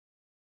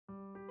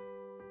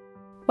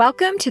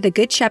Welcome to the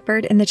Good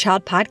Shepherd and the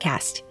Child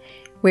podcast,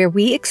 where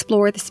we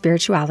explore the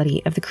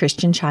spirituality of the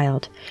Christian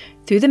child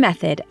through the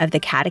method of the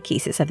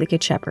catechesis of the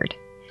Good Shepherd.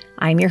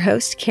 I'm your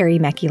host, Carrie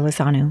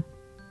Mecchi-Lozano.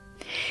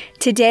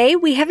 Today,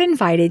 we have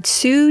invited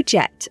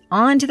Jett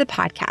onto the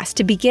podcast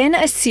to begin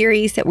a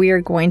series that we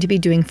are going to be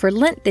doing for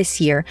Lent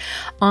this year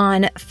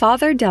on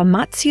Father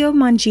Dalmazio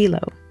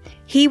Mongillo.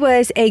 He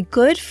was a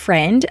good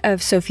friend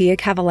of Sofia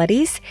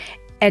Cavalletti's,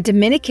 a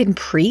Dominican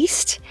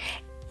priest,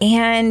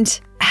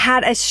 and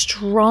had a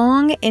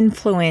strong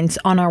influence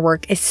on our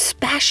work,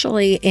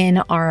 especially in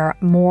our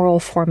moral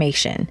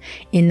formation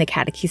in the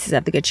catechesis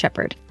of the Good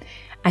Shepherd.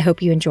 I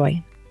hope you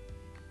enjoy.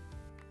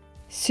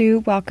 Sue,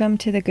 welcome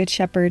to the Good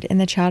Shepherd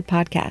and the Child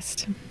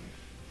podcast.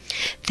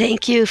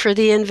 Thank you for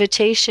the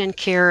invitation,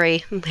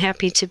 Carrie. I'm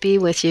happy to be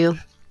with you.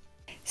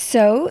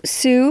 So,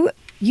 Sue,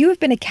 you have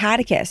been a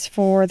catechist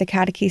for the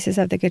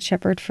catechesis of the Good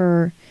Shepherd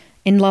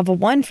in level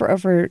 1 for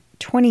over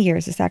 20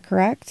 years. Is that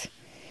correct?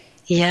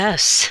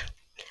 Yes.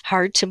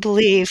 Hard to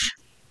believe.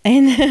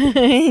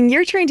 And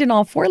you're trained in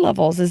all 4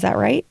 levels, is that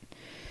right?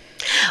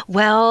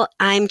 Well,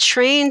 I'm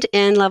trained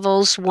in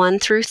levels 1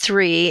 through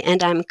 3,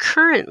 and I'm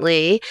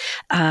currently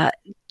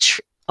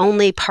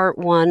only part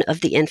 1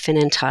 of the infant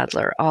and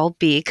toddler. I'll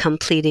be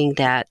completing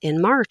that in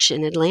March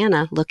in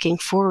Atlanta. Looking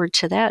forward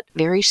to that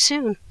very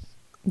soon.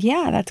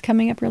 Yeah, that's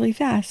coming up really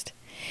fast.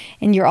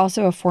 And you're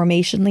also a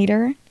formation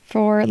leader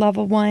for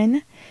level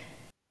 1.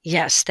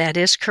 Yes, that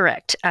is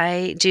correct.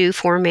 I do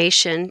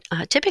formation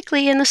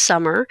typically in the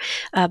summer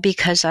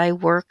because I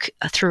work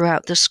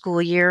throughout the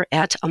school year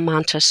at a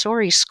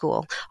Montessori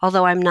school.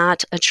 Although I'm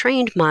not a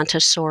trained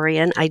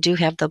Montessorian, I do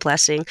have the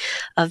blessing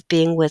of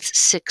being with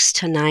 6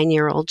 to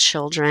 9-year-old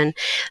children,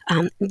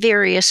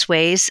 various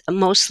ways,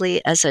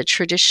 mostly as a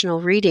traditional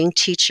reading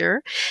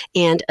teacher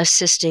and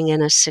assisting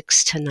in a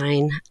 6 to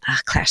 9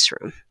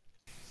 classroom.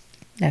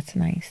 That's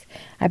nice.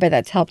 I bet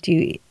that's helped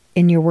you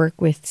in your work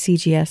with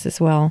CGS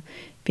as well,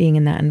 being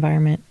in that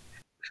environment.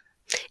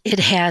 It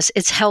has.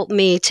 It's helped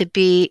me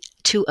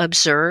to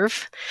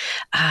observe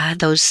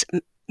those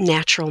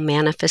natural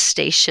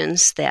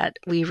manifestations that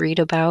we read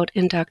about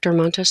in Dr.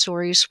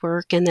 Montessori's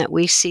work and that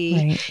we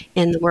see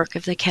in the work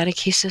of the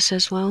catechesis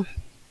as well.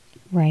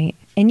 Right.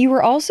 And you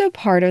were also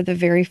part of the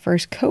very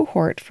first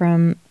cohort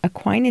from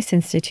Aquinas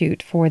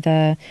Institute for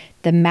the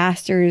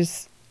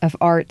Masters of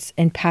Arts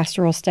and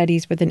Pastoral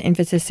Studies with an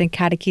emphasis in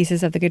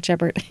catechesis of the Good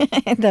Shepherd,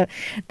 the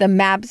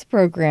MAPS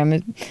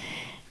program.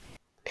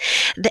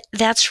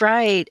 That's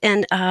right.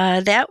 And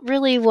that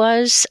really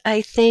was,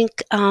 I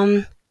think,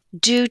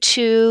 due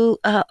to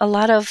a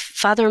lot of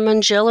Father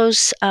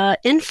Mongillo's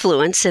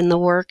influence in the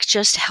work,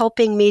 just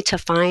helping me to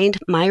find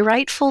my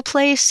rightful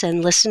place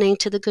and listening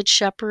to the Good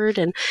Shepherd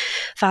and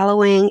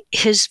following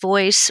his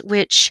voice,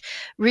 which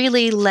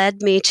really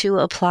led me to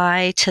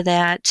apply to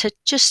that, to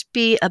just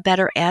be a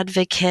better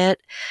advocate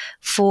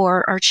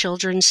for our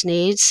children's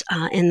needs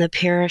in the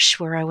parish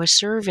where I was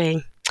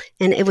serving.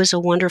 And it was a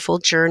wonderful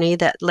journey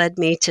that led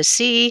me to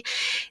see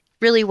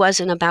really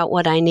wasn't about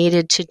what I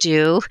needed to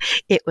do.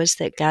 It was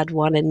that God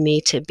wanted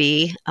me to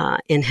be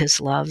in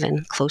his love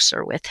and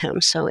closer with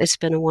him. So it's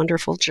been a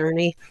wonderful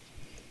journey.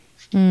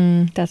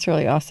 That's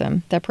really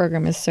awesome. That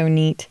program is so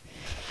neat.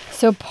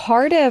 So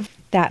part of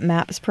that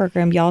MAPS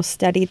program, y'all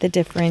studied the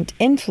different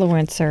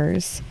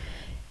influencers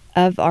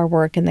of our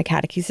work in the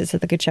catechesis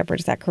of the Good Shepherd.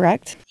 Is that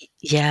correct?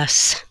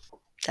 Yes.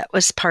 That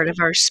was part of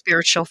our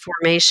spiritual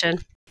formation.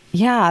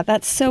 Yeah,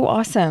 that's so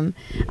awesome.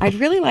 I'd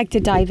really like to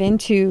dive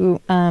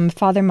into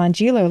Father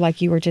Mongillo,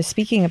 like you were just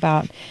speaking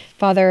about,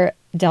 Father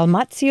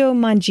Dalmazio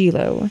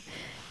Mongillo,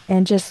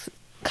 and just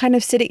kind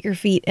of sit at your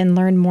feet and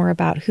learn more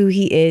about who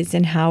he is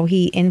and how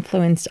he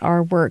influenced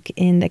our work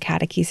in the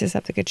catechesis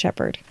of the Good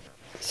Shepherd.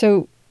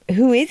 So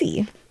who is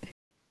he?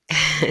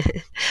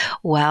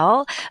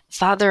 Well,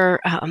 Father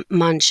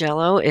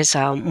Mongillo is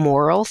a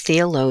moral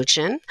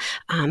theologian.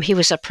 He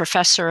was a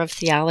professor of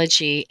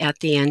theology at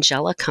the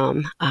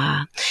Angelicum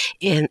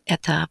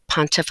at the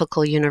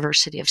Pontifical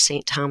University of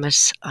St.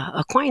 Thomas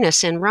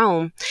Aquinas in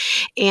Rome.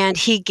 And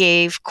he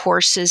gave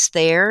courses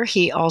there.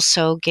 He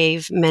also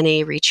gave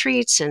many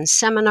retreats and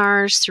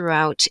seminars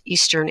throughout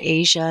Eastern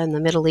Asia and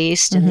the Middle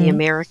East and the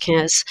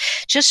Americas,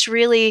 just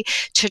really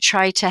to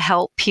try to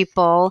help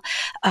people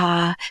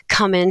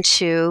come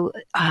into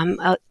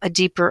a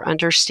deeper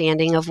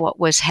understanding of what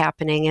was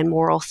happening in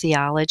moral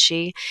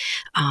theology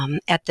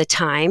at the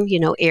time,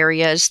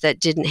 areas that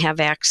didn't have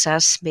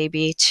access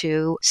maybe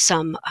to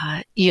some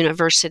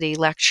university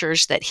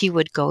lectures, that he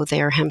would go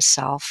there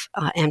himself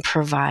and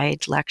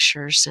provide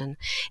lectures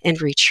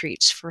and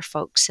retreats for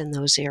folks in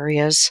those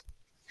areas.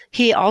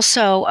 He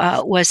also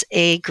was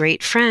a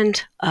great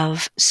friend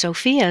of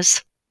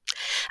Sophia's.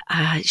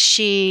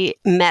 She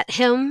met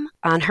him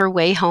on her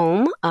way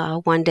home.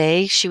 One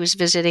day she was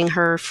visiting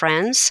her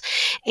friends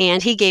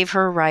and he gave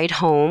her a ride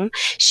home.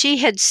 She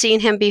had seen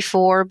him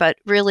before, but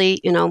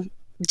really,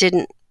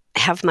 didn't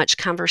have much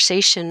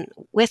conversation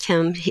with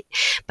him.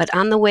 But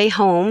on the way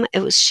home,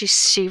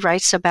 she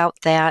writes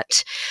about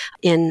that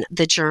in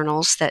the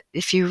journals that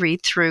if you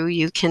read through,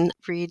 you can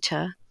read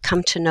to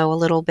come to know a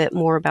little bit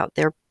more about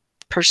their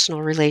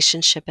personal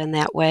relationship in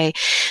that way.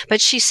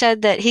 But she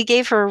said that he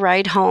gave her a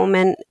ride home,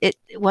 and it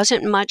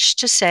wasn't much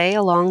to say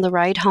along the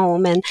ride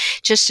home. And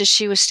just as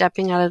she was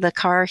stepping out of the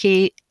car,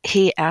 he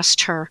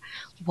asked her,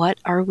 what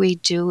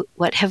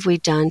have we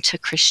done to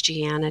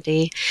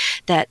Christianity,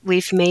 that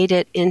we've made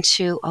it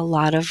into a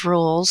lot of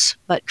rules,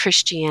 but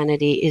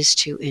Christianity is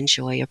to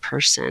enjoy a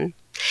person.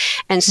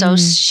 And so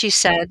she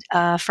said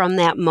from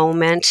that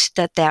moment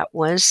that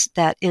was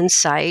that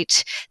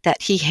insight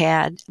that he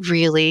had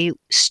really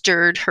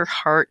stirred her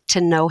heart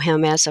to know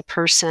him as a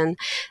person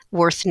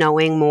worth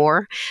knowing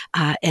more,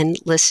 and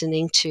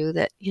listening to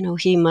that,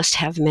 he must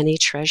have many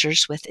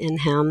treasures within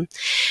him.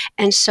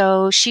 And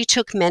so she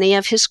took many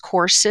of his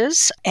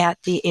courses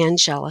at the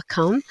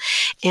Angelicum.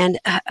 And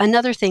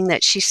another thing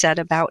that she said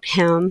about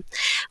him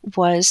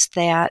was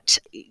that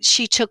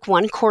she took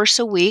one course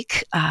a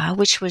week,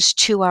 which was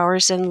 2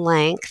 hours in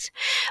length,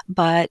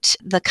 but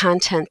the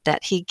content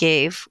that he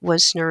gave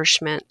was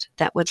nourishment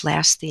that would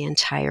last the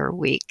entire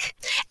week.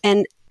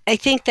 And I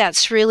think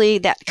that's really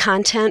that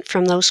content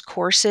from those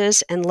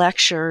courses and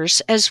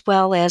lectures, as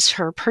well as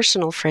her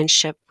personal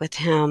friendship with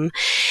him,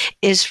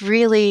 is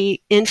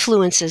really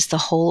influences the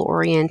whole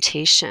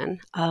orientation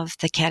of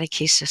the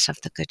catechesis of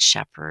the Good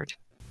Shepherd.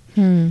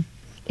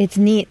 It's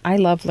neat. I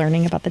love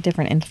learning about the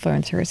different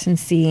influencers and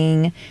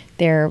seeing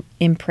their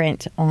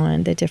imprint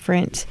on the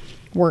different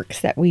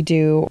works that we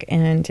do.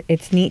 And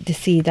it's neat to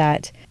see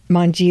that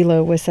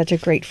Mongillo was such a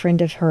great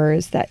friend of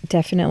hers that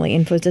definitely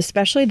influenced,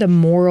 especially the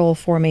moral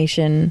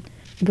formation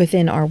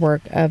within our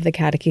work of the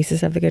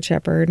Catechesis of the Good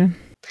Shepherd.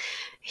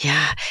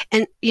 Yeah.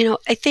 And,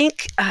 I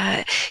think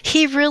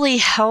he really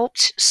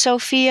helped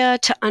Sophia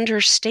to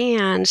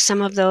understand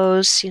some of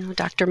those,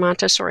 Dr.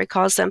 Montessori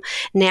calls them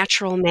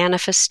natural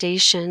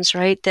manifestations,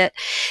 right? That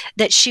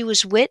she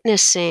was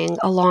witnessing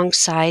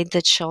alongside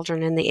the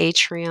children in the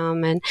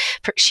atrium. And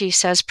she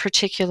says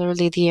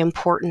particularly the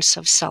importance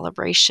of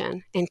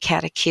celebration and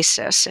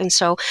catechesis. And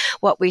so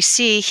what we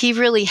see, he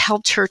really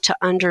helped her to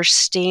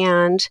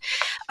understand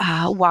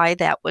why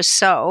that was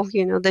so,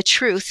 the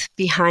truth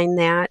behind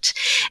that.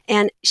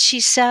 And she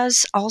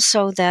says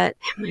also that,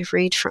 let me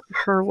read from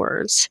her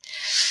words,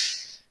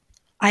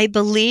 I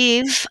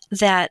believe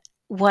that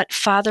what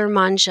Father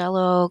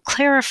Mongillo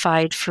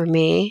clarified for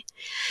me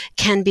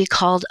can be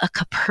called a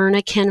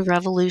Copernican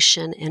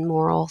revolution in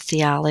moral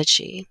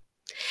theology.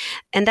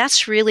 And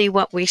that's really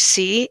what we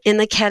see in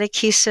the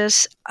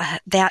catechesis,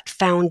 that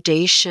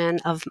foundation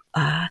of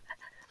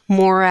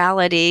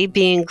morality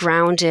being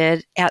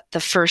grounded at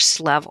the first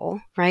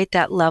level, right?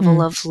 That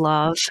level of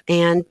love.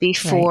 And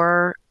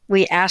before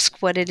we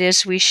ask what it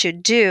is we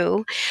should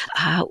do,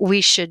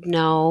 we should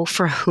know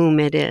for whom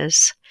it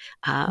is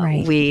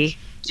we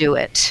do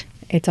it.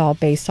 It's all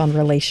based on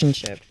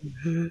relationship.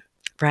 Mm-hmm.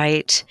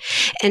 Right.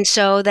 And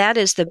so that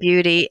is the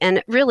beauty.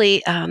 And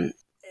really,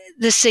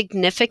 the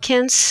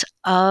significance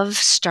of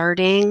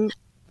starting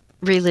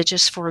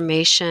religious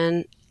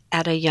formation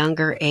at a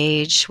younger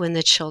age when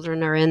the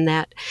children are in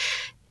that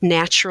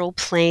natural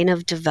plane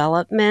of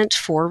development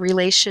for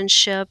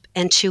relationship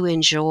and to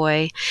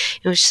enjoy.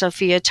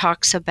 Sophia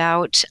talks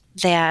about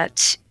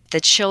that the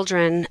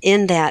children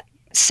in that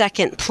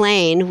second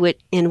plane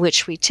in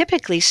which we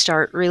typically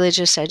start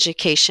religious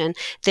education,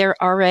 they're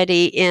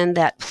already in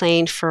that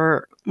plane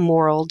for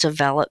moral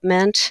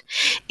development.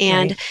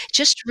 And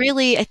just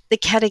really the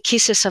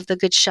catechesis of the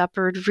Good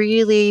Shepherd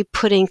really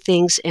putting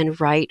things in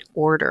right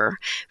order,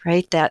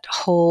 right? That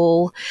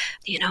whole,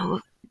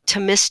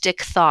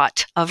 Thomistic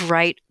thought of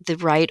the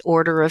right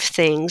order of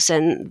things.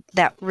 And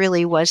that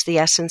really was the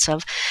essence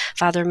of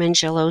Father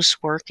Mongillo's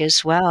work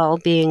as well,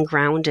 being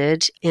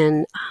grounded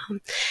in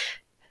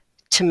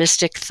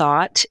Thomistic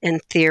thought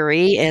and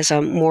theory as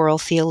a moral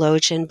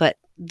theologian, but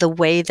the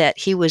way that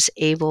he was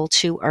able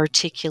to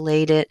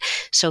articulate it,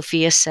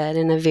 Sophia said,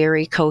 in a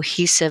very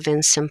cohesive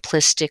and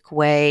simplistic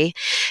way.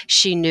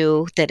 She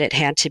knew that it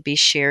had to be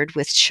shared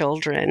with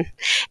children.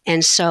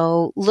 And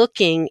so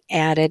looking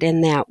at it in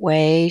that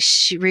way,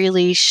 she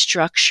really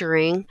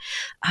structuring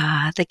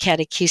the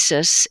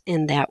catechesis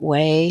in that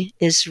way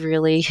is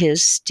really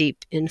his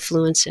deep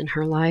influence in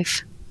her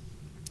life.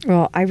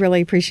 Well, I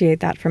really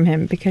appreciate that from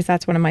him, because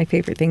that's one of my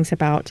favorite things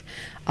about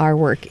our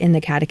work in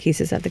the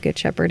Catechesis of the Good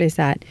Shepherd, is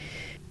that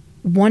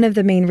one of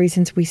the main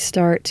reasons we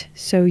start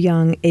so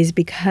young is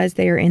because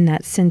they are in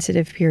that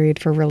sensitive period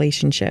for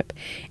relationship.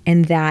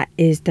 And that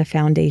is the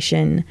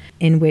foundation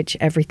in which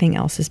everything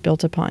else is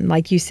built upon.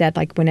 Like you said,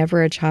 like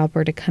whenever a child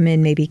were to come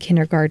in, maybe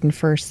kindergarten,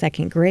 first,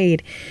 second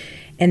grade,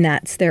 and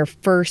that's their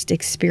first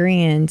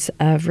experience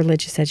of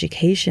religious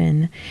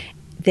education,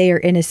 they are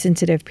in a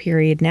sensitive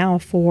period now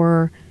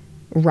for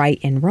right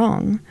and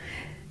wrong.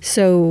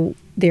 So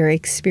their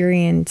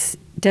experience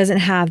doesn't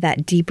have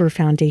that deeper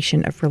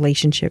foundation of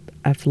relationship,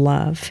 of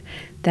love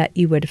that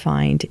you would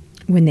find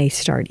when they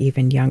start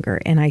even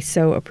younger. And I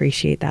so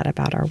appreciate that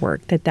about our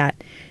work, that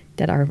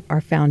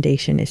our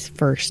foundation is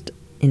first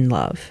in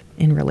love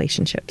in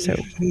relationship. So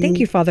thank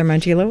you, Father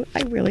Mongillo.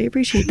 I really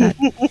appreciate that.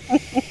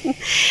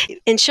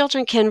 And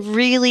children can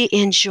really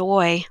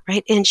enjoy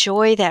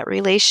that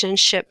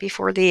relationship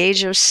before the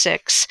age of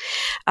 6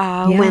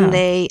 when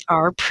they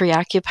are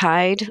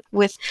preoccupied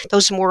with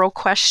those moral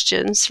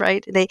questions,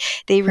 right?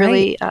 They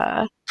really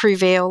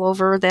prevail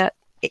over that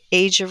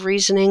age of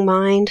reasoning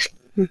mind.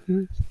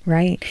 Mm-hmm.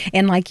 Right.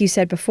 And like you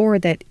said before,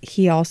 that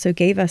he also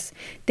gave us,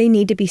 they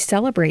need to be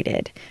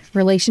celebrated.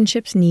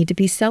 Relationships need to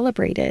be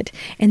celebrated.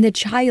 And the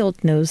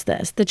child knows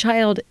this. The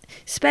child,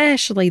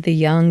 especially the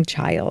young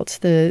child,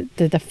 the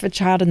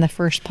child in the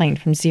first plane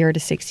from 0 to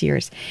 6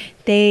 years,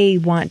 they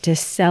want to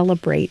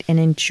celebrate and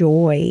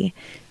enjoy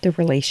the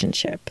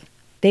relationship.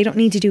 They don't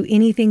need to do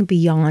anything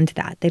beyond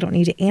that. They don't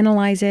need to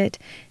analyze it.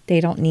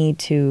 They don't need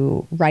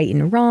to right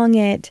and wrong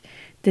it.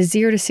 The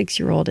 0 to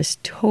 6-year-old is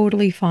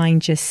totally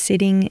fine just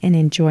sitting in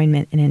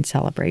enjoyment and in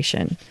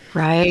celebration.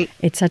 Right.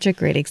 It's such a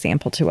great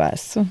example to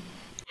us.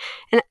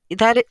 And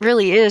that it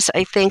really is,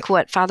 I think,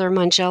 what Father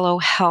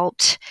Mongillo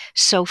helped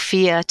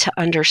Sophia to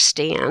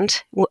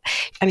understand.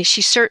 I mean,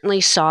 she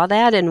certainly saw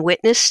that and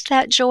witnessed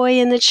that joy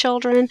in the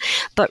children,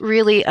 but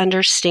really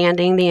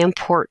understanding the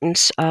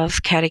importance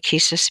of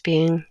catechesis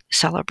being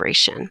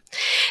celebration.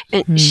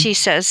 And she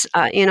says,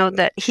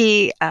 that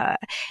he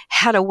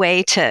had a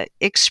way to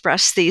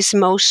express these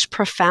most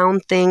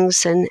profound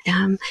things and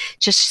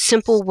just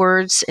simple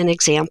words and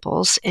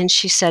examples. And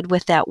she said,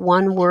 with that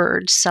one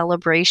word,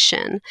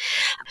 celebration,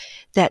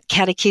 that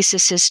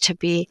catechesis is to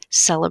be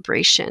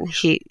celebration.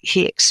 He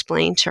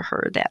explained to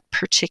her that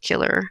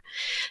particular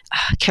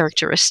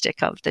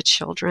characteristic of the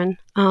children.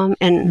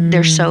 And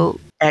they're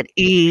so at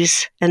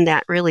ease, and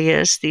that really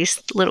is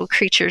these little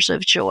creatures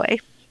of joy.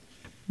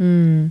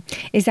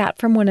 Is that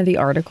from one of the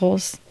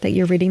articles that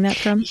you're reading that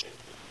from?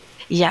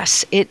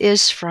 Yes, it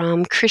is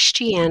from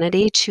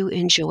Christianity to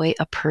Enjoy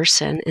a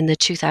Person in the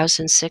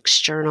 2006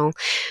 journal.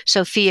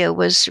 Sophia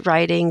was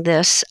writing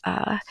this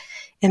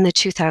in the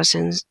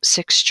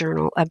 2006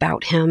 journal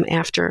about him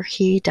after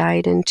he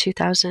died in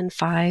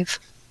 2005.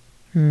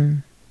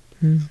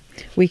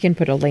 We can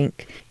put a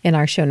link in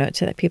our show notes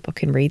so that people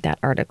can read that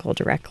article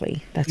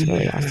directly. That's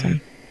really awesome.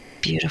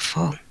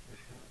 Beautiful.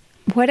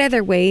 What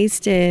other ways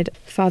did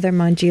Father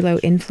Mongillo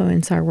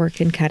influence our work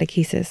in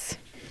catechesis?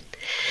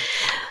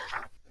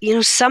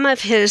 Some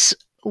of his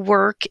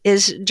work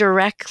is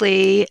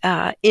directly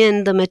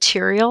in the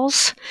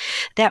materials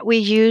that we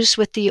use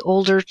with the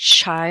older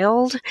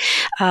child,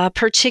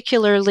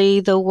 particularly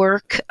the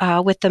work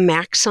with the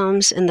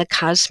maxims and the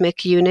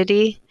cosmic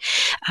unity.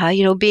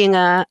 Being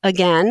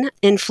again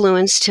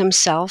influenced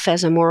himself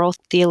as a moral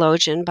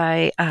theologian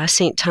by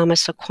St.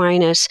 Thomas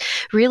Aquinas,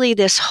 really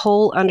this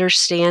whole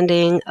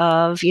understanding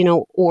of,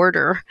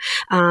 order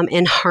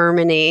and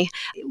harmony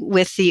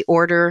with the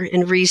order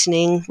and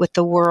reasoning with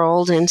the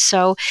world. And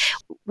so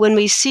when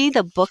we see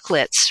the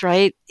booklets,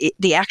 right,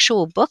 the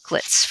actual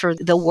booklets for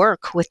the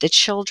work with the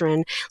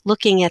children,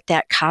 looking at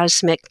that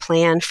cosmic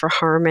plan for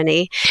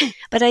harmony,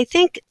 but I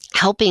think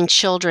helping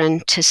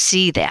children to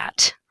see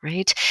that,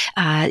 right,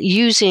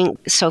 using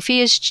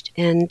Sophia's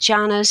and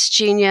Jana's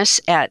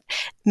genius at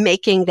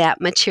making that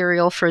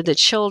material for the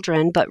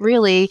children, but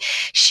really,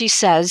 she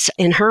says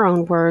in her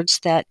own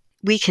words that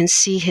we can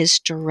see his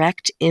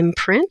direct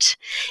imprint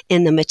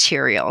in the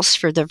materials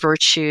for the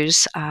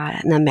virtues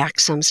and the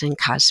maxims in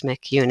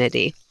cosmic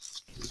unity.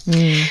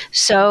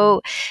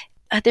 So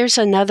there's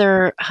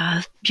another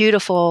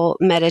beautiful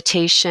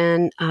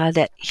meditation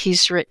that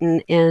he's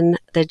written in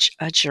the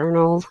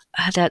journal,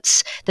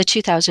 that's the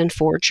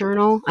 2004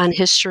 journal on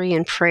history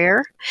and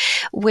prayer,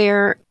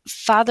 where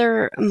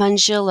Father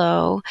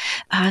Mongillo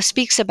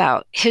speaks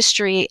about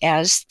history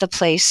as the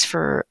place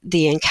for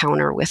the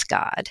encounter with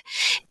God.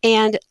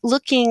 And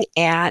looking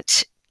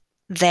at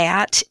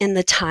that in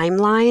the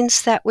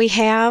timelines that we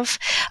have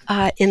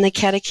in the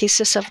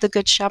Catechesis of the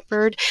Good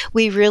Shepherd,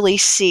 we really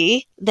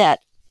see that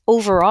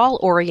overall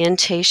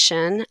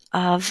orientation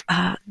of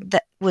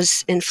that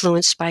was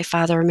influenced by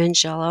Father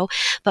Mongillo,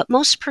 but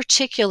most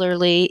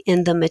particularly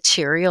in the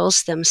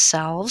materials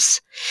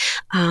themselves.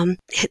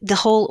 The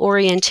whole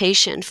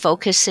orientation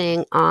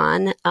focusing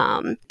on,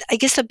 I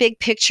guess, the big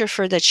picture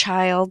for the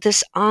child,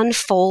 this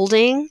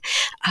unfolding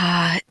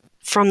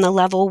from the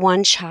level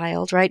 1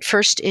 child, right?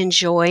 First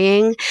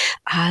enjoying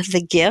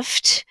the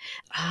gift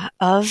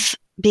of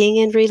being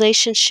in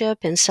relationship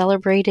and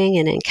celebrating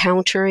and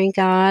encountering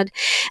God.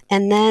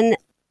 And then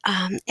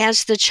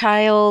as the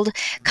child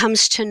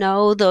comes to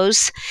know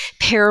those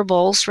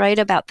parables, right,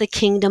 about the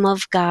kingdom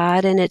of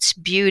God and its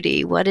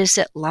beauty, what is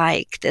it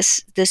like,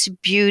 this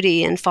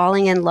beauty and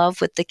falling in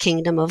love with the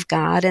kingdom of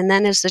God. And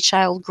then as the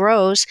child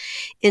grows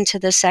into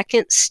the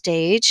second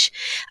stage,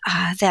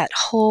 that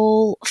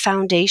whole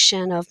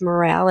foundation of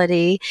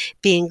morality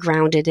being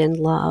grounded in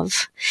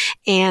love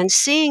and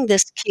seeing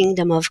this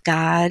kingdom of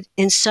God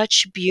in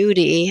such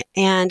beauty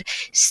and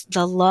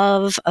the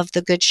love of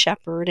the Good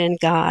Shepherd and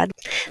God,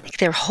 like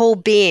their whole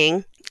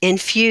being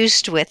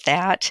infused with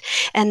that.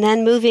 And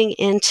then moving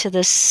into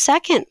the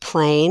second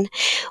plane,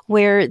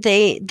 where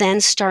they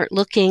then start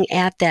looking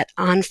at that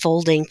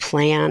unfolding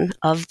plan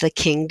of the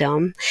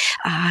kingdom.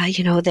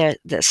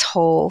 This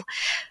whole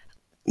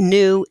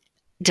new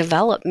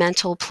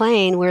developmental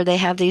plane where they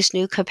have these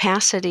new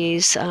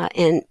capacities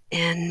and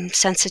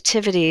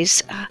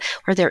sensitivities,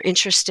 where they're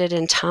interested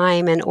in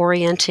time and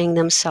orienting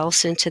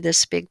themselves into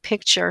this big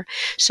picture.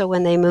 So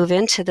when they move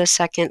into the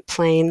second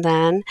plane,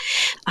 then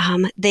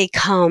they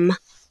come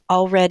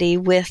already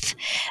with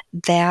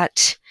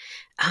that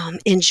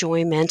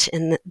enjoyment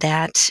and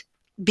that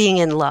being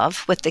in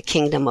love with the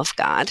kingdom of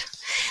God.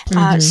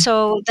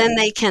 So then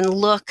they can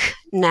look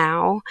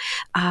now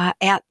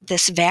at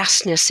this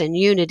vastness and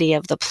unity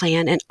of the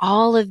plan and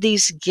all of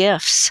these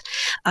gifts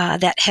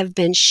that have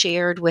been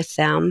shared with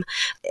them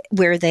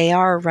where they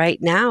are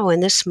right now in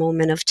this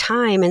moment of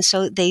time. And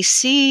so they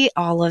see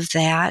all of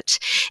that,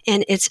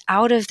 and it's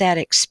out of that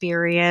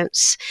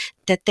experience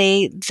that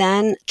they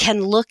then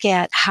can look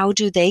at how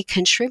do they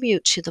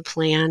contribute to the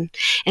plan.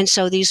 And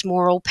so these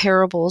moral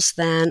parables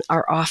then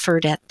are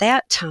offered at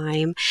that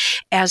time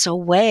as a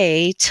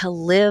way to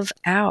live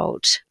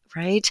out,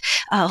 right?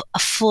 A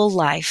full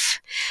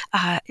life.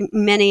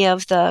 Many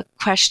of the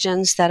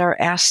questions that are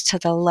asked to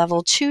the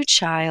level 2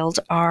 child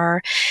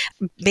are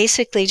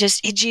basically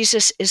just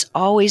Jesus is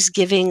always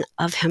giving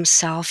of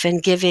himself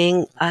and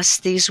giving us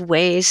these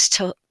ways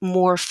to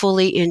more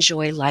fully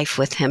enjoy life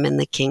with him in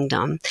the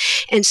kingdom.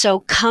 And so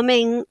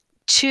coming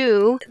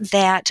to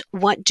that,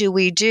 what do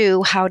we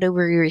do? How do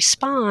we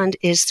respond?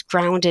 Is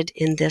grounded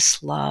in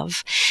this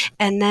love.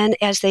 And then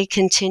as they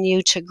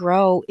continue to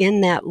grow in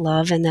that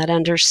love and that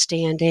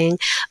understanding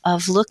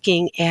of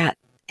looking at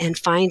and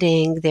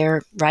writing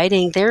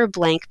their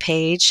blank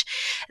page,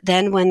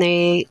 then when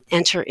they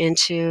enter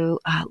into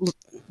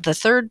the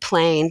third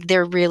plane,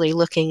 they're really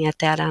looking at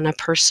that on a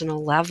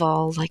personal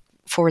level, like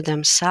for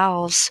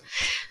themselves.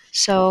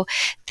 So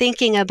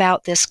thinking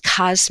about this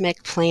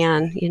cosmic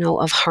plan,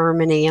 of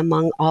harmony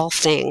among all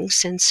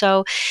things. And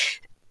so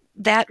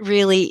that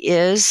really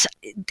is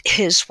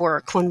his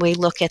work. When we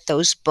look at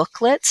those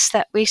booklets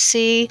that we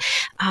see,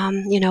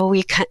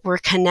 we're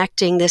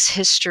connecting this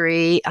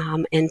history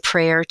in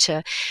prayer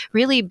to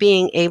really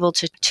being able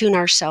to tune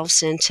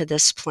ourselves into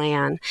this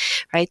plan,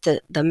 right?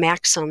 The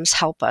maxims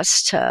help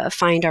us to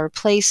find our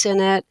place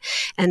in it,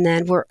 and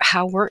then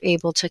how we're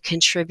able to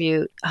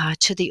contribute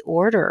to the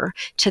order,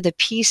 to the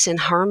peace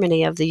and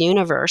harmony of the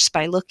universe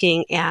by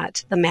looking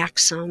at the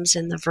maxims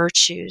and the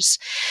virtues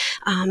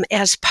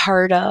as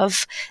part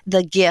of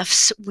the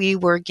gifts we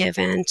were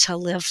given to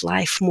live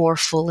life more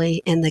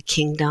fully in the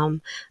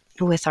kingdom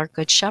with our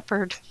Good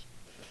Shepherd.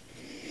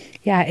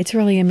 Yeah, it's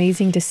really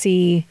amazing to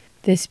see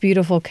this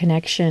beautiful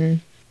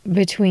connection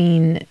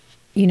between,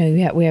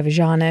 we have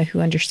Jana, who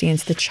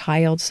understands the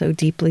child so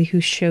deeply, who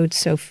showed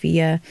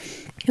Sophia,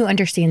 who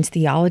understands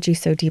theology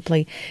so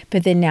deeply.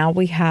 But then now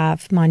we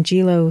have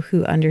Mongillo,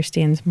 who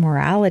understands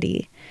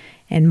morality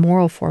and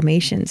moral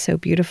formation so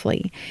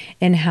beautifully,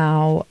 and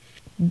how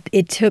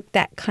it took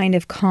that kind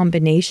of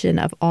combination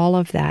of all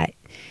of that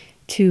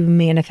to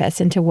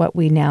manifest into what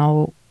we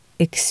now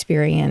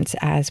experience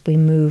as we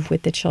move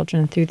with the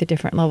children through the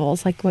different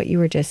levels, like what you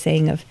were just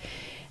saying of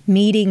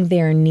meeting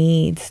their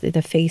needs,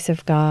 the face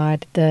of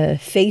God, the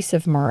face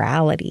of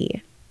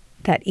morality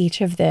that each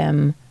of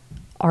them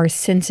are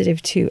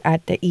sensitive to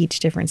at each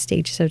different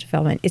stages of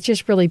development. It's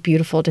just really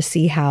beautiful to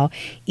see how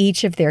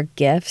each of their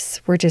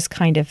gifts were just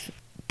kind of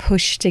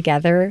pushed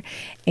together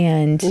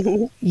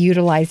and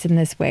utilized in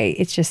this way.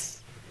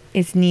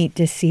 It's neat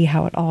to see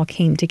how it all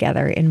came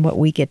together in what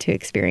we get to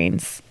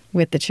experience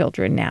with the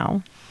children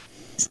now.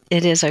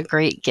 It is a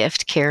great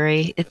gift,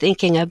 Carrie.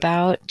 Thinking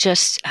about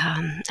just,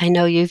 I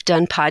know you've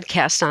done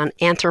podcasts on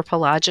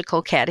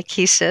anthropological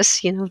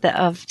catechesis,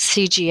 of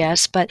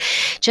CGS, but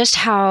just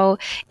how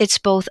it's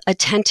both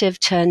attentive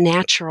to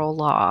natural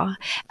law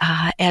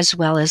as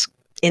well as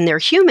in their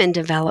human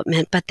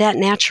development, but that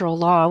natural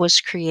law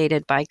was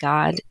created by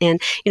God.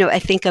 And, I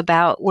think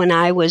about when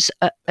I was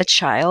a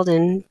child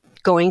and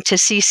going to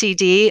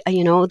CCD,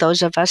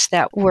 those of us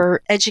that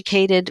were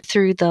educated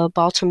through the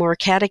Baltimore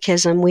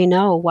Catechism, we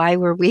know why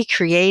were we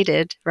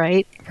created,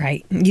 right?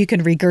 Right. You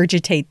can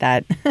regurgitate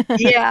that.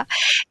 Yeah.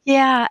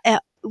 Yeah.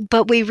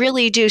 But we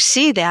really do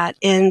see that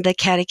in the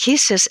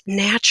catechesis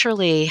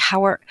naturally.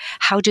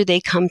 How do they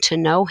come to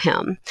know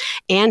him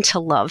and to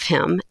love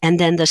him? And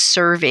then the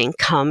serving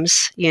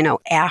comes,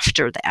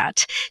 after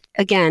that.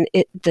 Again,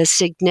 the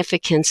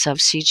significance of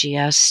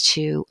CGS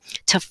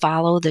to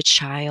follow the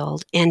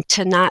child and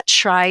to not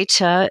try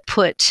to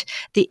put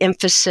the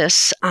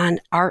emphasis on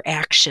our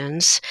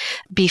actions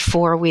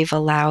before we've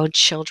allowed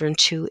children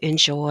to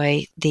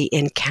enjoy the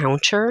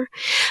encounter,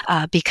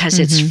 because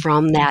it's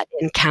from that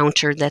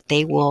encounter that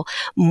they will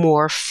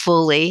more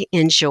fully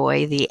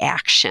enjoy the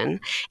action,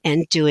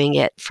 and doing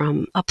it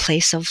from a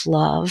place of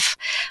love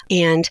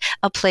and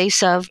a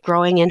place of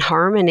growing in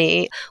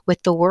harmony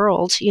with the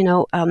world.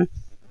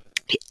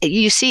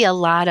 You see a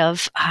lot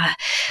of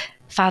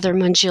Father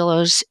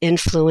Mongillo's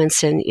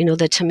influence in,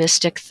 the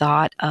Thomistic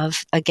thought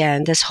of,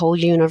 again, this whole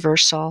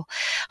universal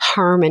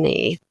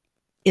harmony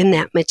in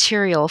that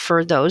material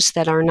for those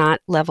that are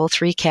not level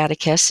 3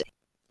 catechists.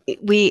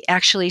 We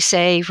actually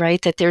say,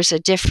 right, that there's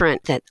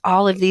that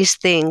all of these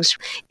things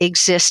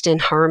exist in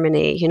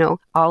harmony.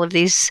 All of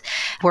these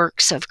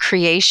works of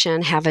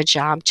creation have a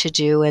job to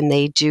do, and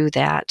they do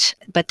that.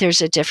 But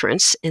there's a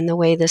difference in the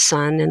way the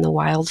sun and the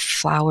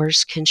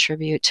wildflowers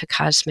contribute to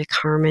cosmic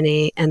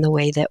harmony and the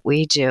way that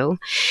we do.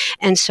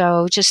 And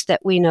so just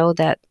that we know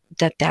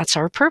that's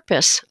our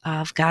purpose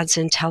of God's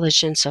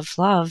intelligence of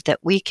love, that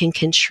we can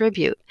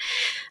contribute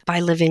by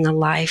living a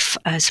life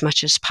as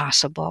much as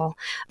possible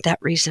that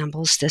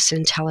resembles this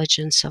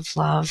intelligence of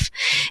love.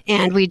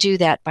 And we do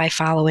that by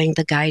following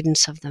the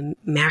guidance of the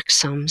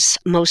maxims,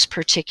 most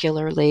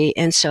particularly.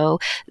 And so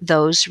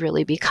those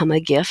really become a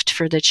gift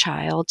for the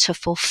child to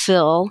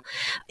fulfill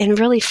and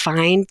really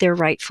find their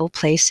rightful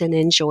place and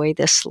enjoy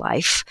this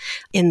life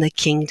in the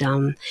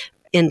kingdom,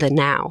 in the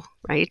now,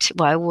 right?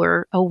 While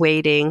we're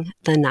awaiting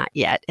the not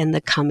yet and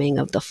the coming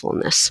of the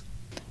fullness.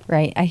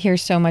 Right. I hear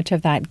so much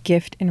of that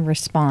gift and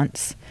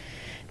response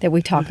that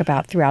we talk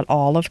about throughout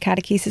all of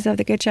Catechesis of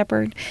the Good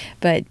Shepherd,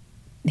 but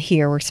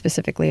here we're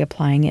specifically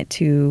applying it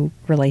to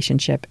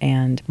relationship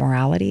and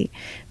morality.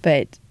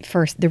 But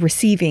first, the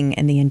receiving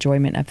and the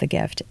enjoyment of the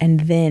gift,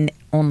 and then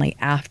only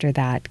after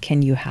that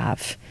can you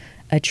have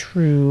a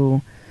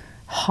true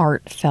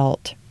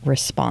heartfelt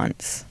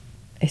response.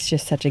 It's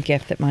just such a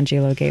gift that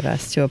Mongillo gave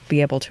us to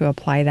be able to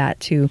apply that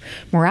to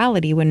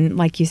morality when,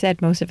 like you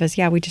said, most of us,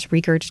 we just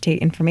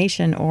regurgitate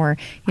information or,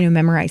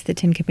 memorize the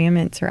 10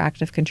 Commandments or act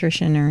of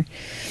contrition or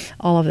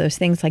all of those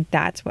things. Like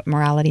that's what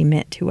morality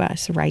meant to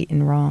us, right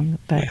and wrong.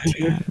 But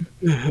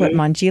what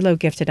Mongillo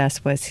gifted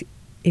us was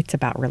it's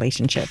about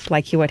relationship.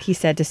 Like what he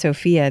said to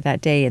Sophia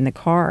that day in the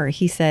car,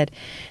 he said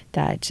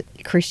that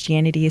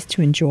Christianity is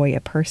to enjoy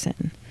a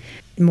person.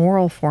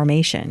 Moral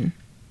formation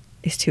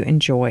is to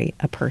enjoy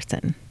a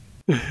person.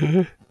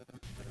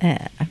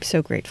 I'm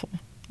so grateful.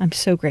 I'm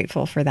so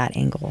grateful for that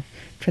angle,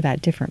 for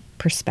that different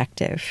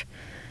perspective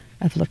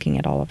of looking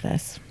at all of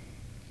this.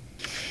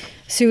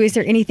 Sue, is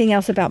there anything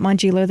else about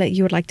Mongillo that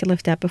you would like to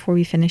lift up before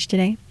we finish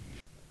today?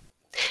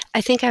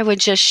 I think I would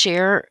just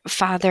share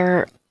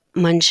Father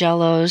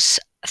Mongillo's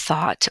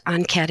thought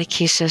on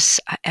catechesis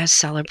as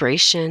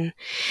celebration.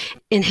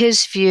 In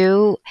his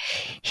view,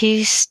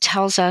 he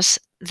tells us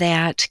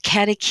that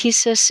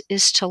catechesis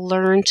is to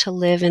learn to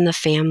live in the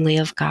family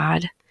of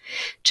God,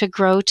 to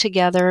grow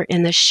together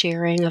in the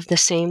sharing of the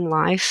same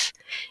life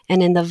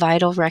and in the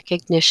vital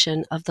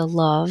recognition of the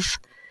love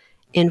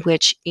in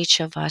which each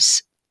of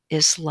us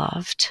is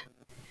loved.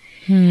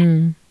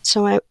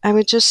 So I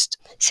would just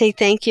say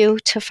thank you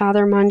to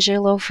Father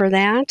Mongillo for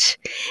that.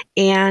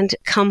 And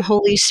come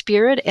Holy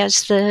Spirit,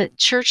 as the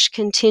Church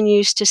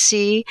continues to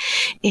see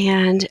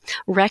and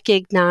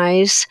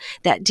recognize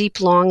that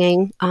deep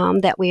longing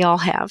that we all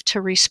have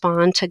to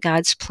respond to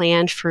God's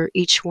plan for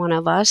each one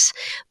of us,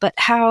 but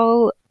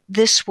how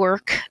this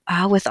work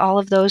with all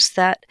of those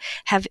that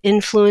have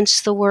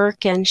influenced the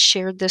work and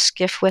shared this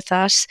gift with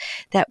us,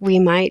 that we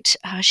might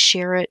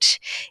share it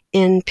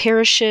in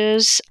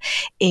parishes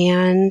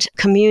and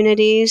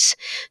communities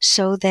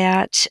so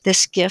that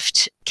this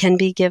gift can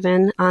be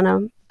given on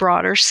a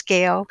broader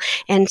scale,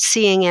 and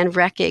seeing and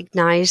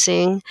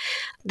recognizing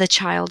the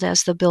child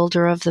as the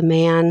builder of the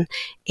man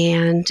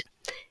and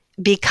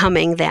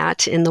becoming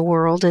that in the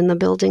world in the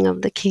building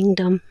of the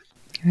kingdom.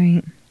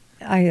 Right.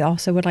 I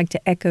also would like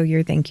to echo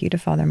your thank you to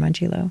Father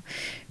Mongillo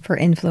for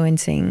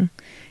influencing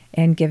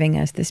and giving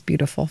us this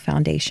beautiful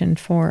foundation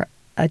for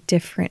a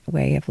different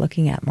way of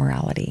looking at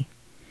morality.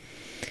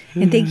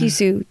 And thank you,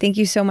 Sue. Thank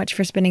you so much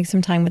for spending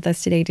some time with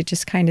us today to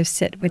just kind of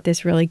sit with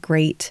this really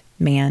great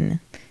man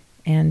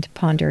and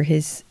ponder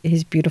his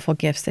beautiful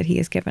gifts that he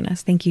has given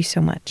us. Thank you so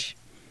much.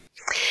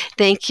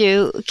 Thank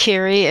you,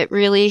 Carrie. It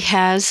really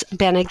has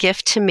been a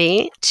gift to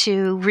me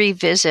to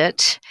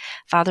revisit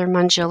Father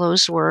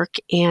Mongillo's work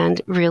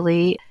and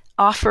really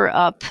offer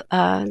up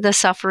the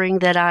suffering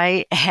that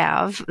I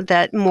have,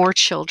 that more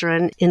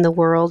children in the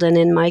world and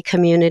in my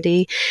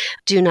community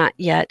do not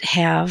yet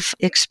have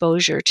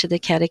exposure to the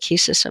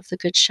catechesis of the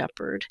Good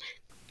Shepherd.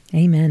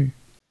 Amen.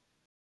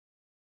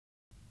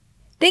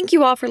 Thank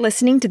you all for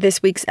listening to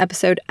this week's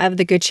episode of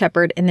the Good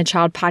Shepherd and the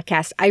Child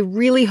podcast. I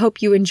really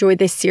hope you enjoyed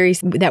this series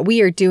that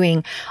we are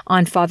doing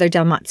on Father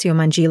Dalmazio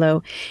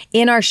Mongillo.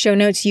 In our show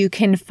notes, you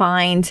can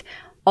find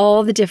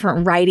all the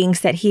different writings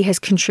that he has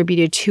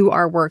contributed to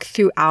our work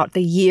throughout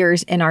the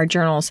years in our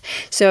journals.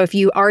 So if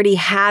you already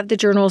have the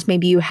journals,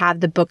 maybe you have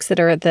the books that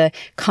are the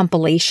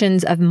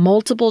compilations of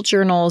multiple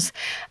journals,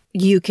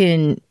 you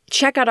can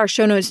check out our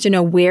show notes to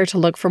know where to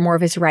look for more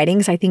of his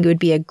writings. I think it would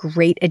be a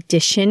great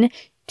addition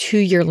to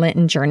your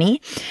Lenten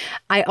journey.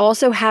 I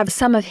also have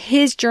some of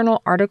his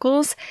journal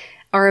articles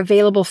are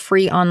available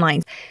free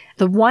online.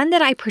 The one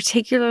that I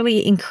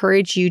particularly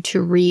encourage you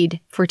to read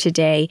for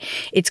today,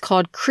 it's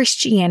called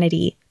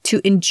Christianity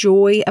to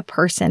Enjoy a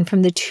Person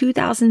from the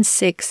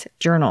 2006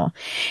 journal.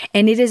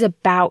 And it is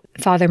about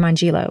Father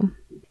Mongillo.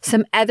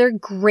 Some other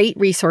great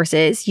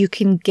resources. You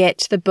can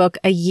get the book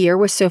A Year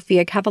with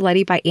Sofia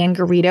Cavalletti by Anne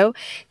Garrido.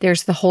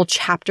 There's the whole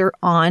chapter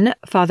on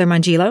Father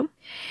Mongillo.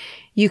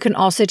 You can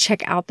also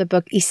check out the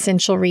book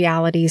Essential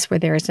Realities, where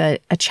there's a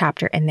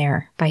chapter in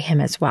there by him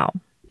as well.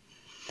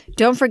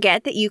 Don't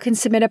forget that you can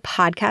submit a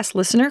podcast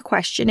listener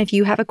question. If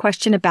you have a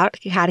question about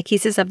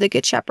Catechesis of the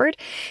Good Shepherd,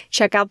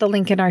 check out the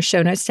link in our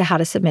show notes to how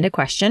to submit a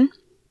question.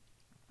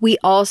 We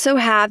also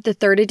have the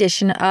 3rd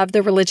edition of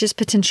The Religious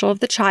Potential of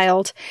the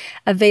Child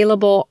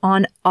available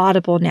on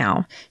Audible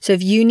now. So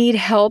if you need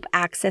help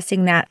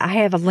accessing that, I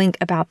have a link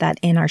about that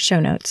in our show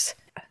notes.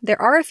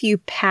 There are a few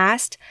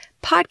past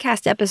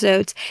podcast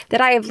episodes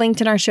that I have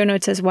linked in our show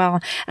notes as well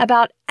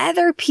about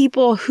other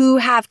people who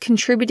have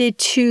contributed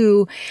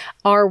to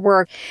our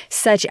work,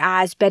 such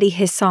as Betty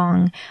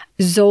Hissong,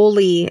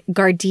 Zoli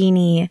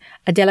Gardini,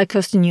 Adela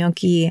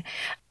Costagnocchi,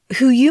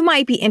 who you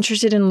might be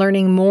interested in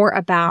learning more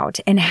about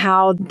and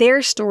how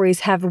their stories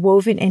have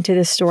woven into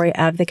the story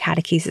of the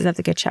Catechesis of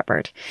the Good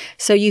Shepherd.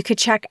 So you could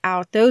check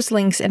out those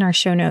links in our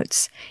show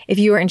notes if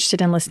you are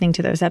interested in listening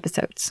to those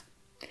episodes.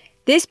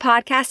 This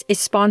podcast is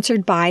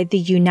sponsored by the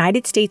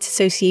United States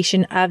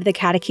Association of the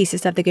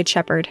Catechesis of the Good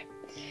Shepherd.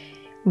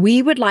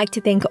 We would like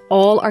to thank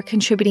all our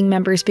contributing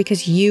members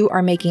because you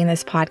are making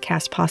this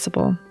podcast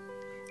possible.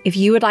 If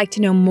you would like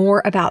to know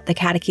more about the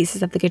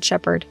Catechesis of the Good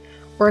Shepherd,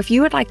 or if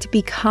you would like to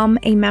become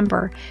a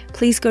member,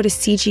 please go to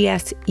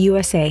cgsusa.org.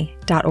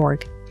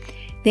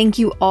 Thank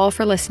you all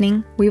for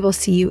listening. We will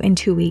see you in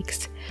 2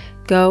 weeks.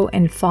 Go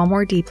and fall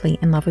more deeply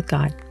in love with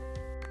God.